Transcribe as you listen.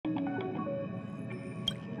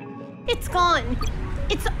It's gone.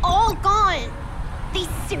 It's all gone. They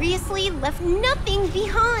seriously left nothing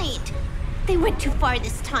behind. They went too far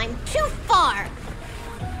this time, too far.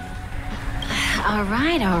 All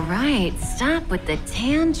right. Stop with the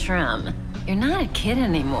tantrum. You're not a kid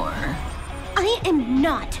anymore. I am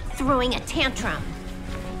not throwing a tantrum.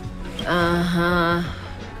 Uh-huh.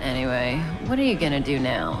 Anyway, what are you gonna do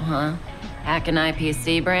now, huh? Hack an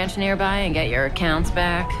IPC branch nearby and get your accounts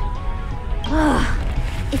back?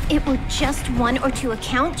 If it were just 1 or 2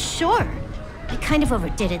 accounts, sure. I kind of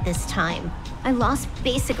overdid it this time. I lost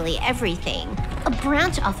basically everything. A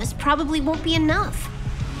branch office probably won't be enough.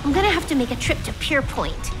 I'm gonna have to make a trip to Pier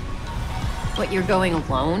Point. What, you're going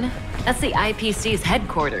alone? That's the IPC's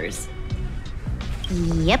headquarters.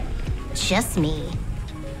 Yep, just me.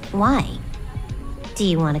 Why? Do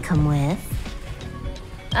you want to come with?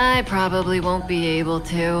 I probably won't be able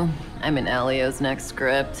to. I'm in Elio's next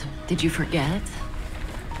script. Did you forget?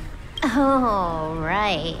 Oh,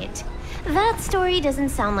 right. That story doesn't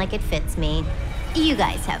sound like it fits me. You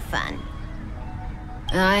guys have fun.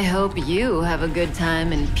 I hope you have a good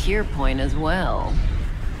time in Pier Point as well.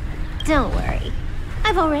 Don't worry.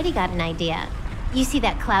 I've already got an idea. You see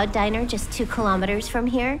that cloud diner just 2 kilometers from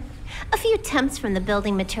here? A few temps from the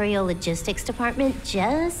building material logistics department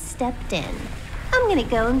just stepped in. I'm gonna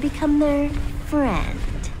go and become their friend.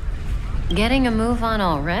 Getting a move on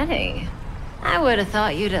already? I would have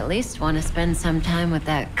thought you'd at least want to spend some time with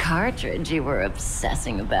that cartridge you were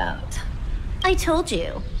obsessing about. I told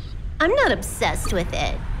you. I'm not obsessed with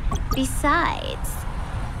it. Besides,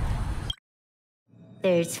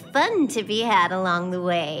 there's fun to be had along the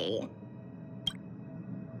way.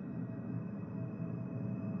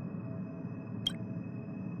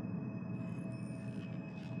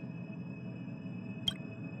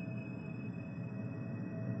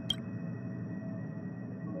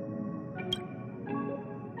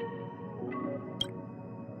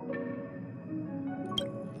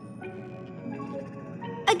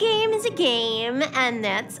 A game is a game, and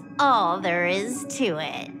that's all there is to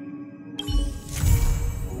it.